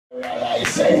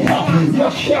realize you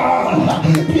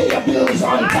can't pay your bills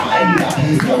on time.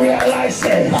 You realize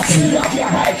that your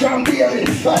high can bear it.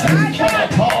 Can I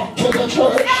talk to the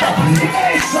church?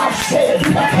 As I've said,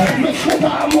 me foot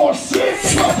are more sick.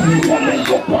 When they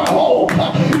look for hope,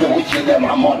 the wicked them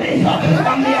are money.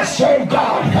 And they serve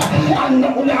God and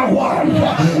not one.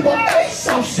 But as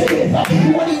I've said,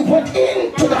 when he went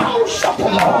into the house of the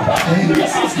Lord,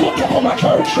 yes, it's good to come to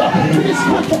church. It's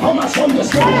good to come to Sunday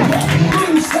school.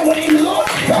 So when he look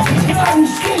and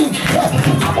think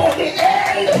about the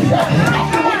end of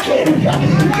the wicked, let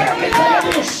me tell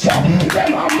you this,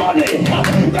 them are money,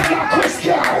 them are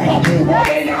Christian, but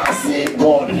they not see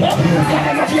good.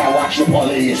 Them if you watch the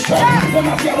police, them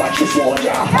if you watch the soldier,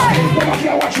 them if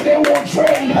you watch their own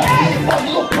friend, but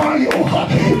look on you,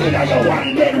 in your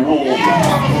one bedroom,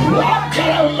 Lord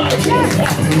God Almighty,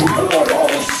 Lord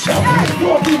house,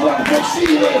 Lord people have good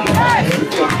ceiling,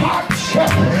 the hot,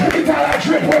 it's all a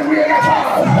drip when we're not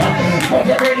all. But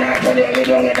every night when you lay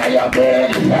down in your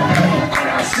bed and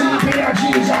I sleep in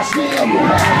Jesus' name,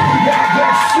 that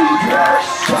gets sweet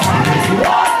rest.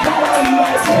 Lord God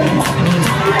Almighty,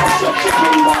 bless your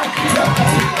chicken back,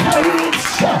 carry it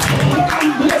and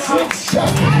bless it,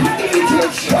 eat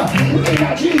it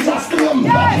in Jesus' name,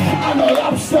 and a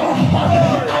lobster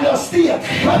and a steak,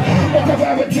 but of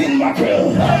everything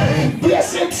mackerel,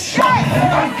 bless it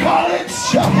and call it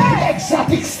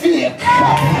exotic steak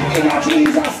in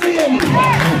Jesus' name.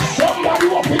 Somebody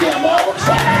open your mouth.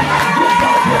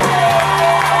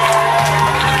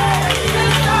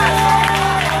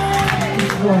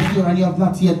 If you are here and you have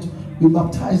not yet been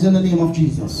baptized in the name of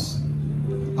Jesus,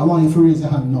 I want you to raise your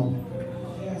hand now.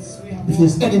 If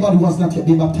there's anybody who has not yet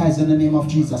been baptized in the name of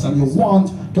Jesus and you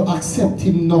want to accept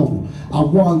him now, I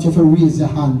want you to raise your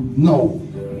hand now.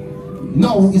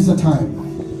 Now is the time.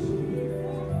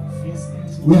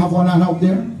 We have one hand out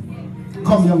there.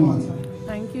 Come, young man.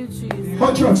 Thank you, Jesus.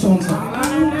 Holy church sounds up.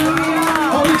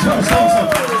 Holy church sounds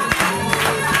up.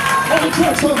 Holy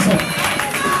church sounds up.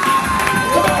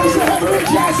 The Bible says, "Every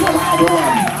rejoice will have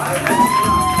one."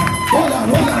 Hold on.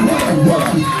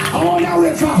 I want to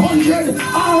wait for 100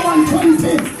 or 120.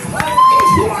 If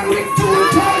you want with 2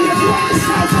 turn, if you want to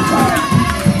start to turn.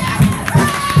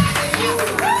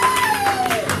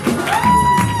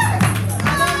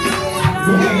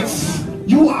 Yes,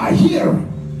 you are here.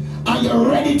 Are you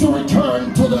ready to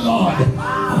return to the Lord?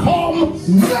 Come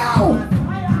now.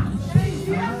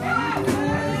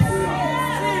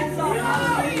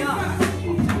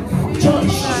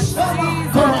 Church,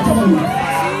 come on.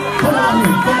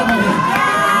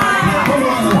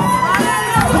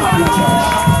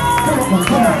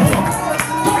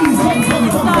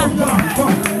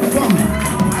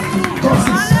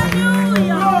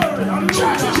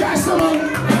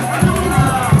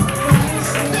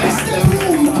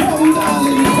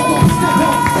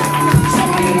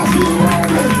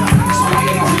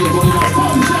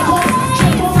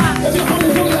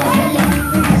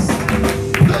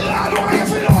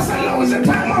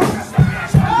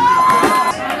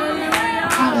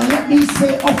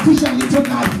 Officially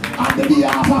tonight, on the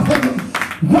behalf of heaven,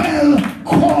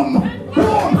 welcome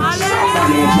home.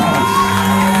 Somebody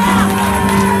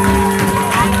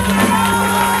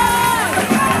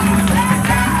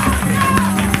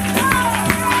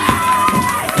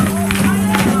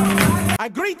I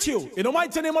greet you in the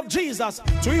mighty name of Jesus.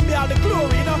 To him be all the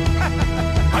glory, you know.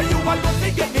 Are you want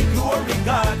to get the glory,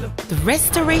 God? The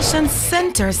Restoration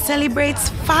Center celebrates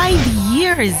 5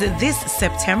 years this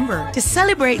September. To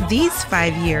celebrate these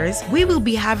 5 years, we will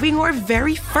be having our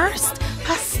very first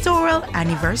pastoral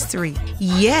anniversary.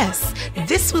 Yes,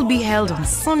 this will be held on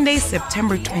Sunday,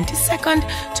 September 22nd,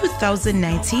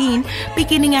 2019,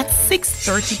 beginning at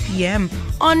 6:30 p.m.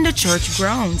 on the church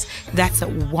grounds. That's at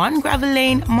 1 Gravel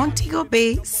Lane, Montego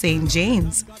Bay, St.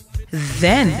 James.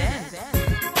 Then,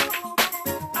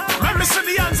 Listen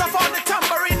the answer for the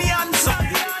tambourine answer.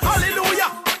 Hallelujah.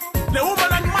 The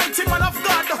woman and mighty man of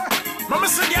God.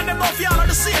 Listen the name of y'all on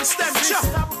the same stem.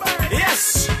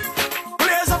 Yes.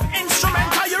 Players of instrument,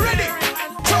 are you ready?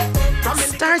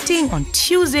 Starting on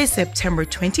Tuesday, September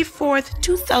 24th,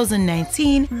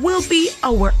 2019, will be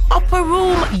our Upper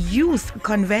Room Youth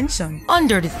Convention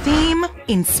under the theme,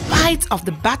 "In spite of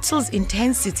the battle's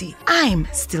intensity, I'm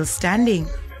still standing."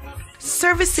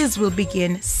 Services will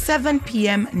begin 7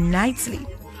 p.m. nightly.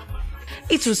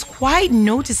 It was quite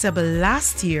noticeable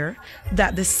last year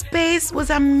that the space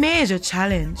was a major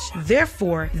challenge.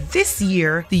 Therefore, this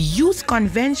year, the Youth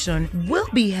Convention will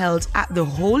be held at the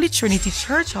Holy Trinity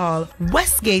Church Hall,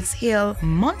 Westgates Hill,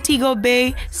 Montego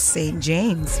Bay, St.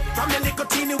 James.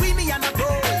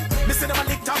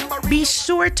 Be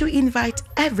sure to invite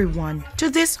everyone to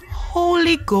this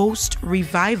Holy Ghost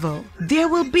revival. There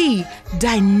will be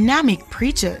dynamic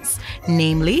preachers,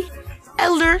 namely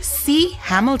Elder C.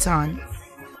 Hamilton,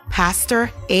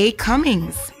 Pastor A.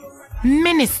 Cummings,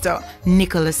 Minister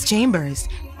Nicholas Chambers,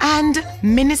 and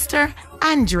Minister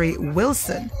Andre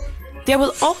Wilson. There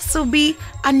will also be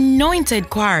anointed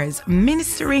choirs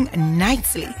ministering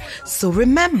nightly. So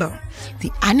remember,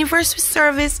 the anniversary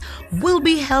service will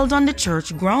be held on the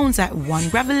church grounds at 1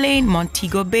 Gravel Lane,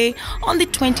 Montego Bay on the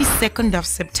 22nd of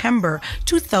September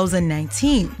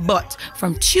 2019. But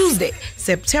from Tuesday,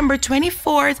 September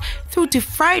 24th through to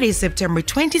Friday, September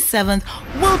 27th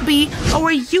will be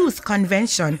our youth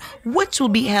convention, which will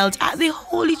be held at the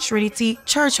Holy Trinity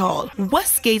Church Hall,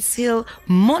 Westgates Hill,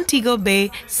 Montego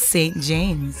Bay, St.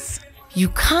 James. You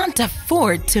can't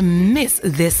afford to miss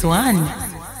this one.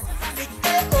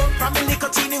 From the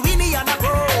nicotine, Winnie and a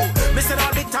bro. Missing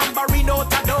all the tambourine out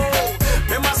a door.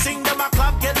 Them a sing, them a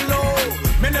clap, get low.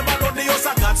 Me never know the house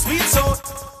I got sweet so.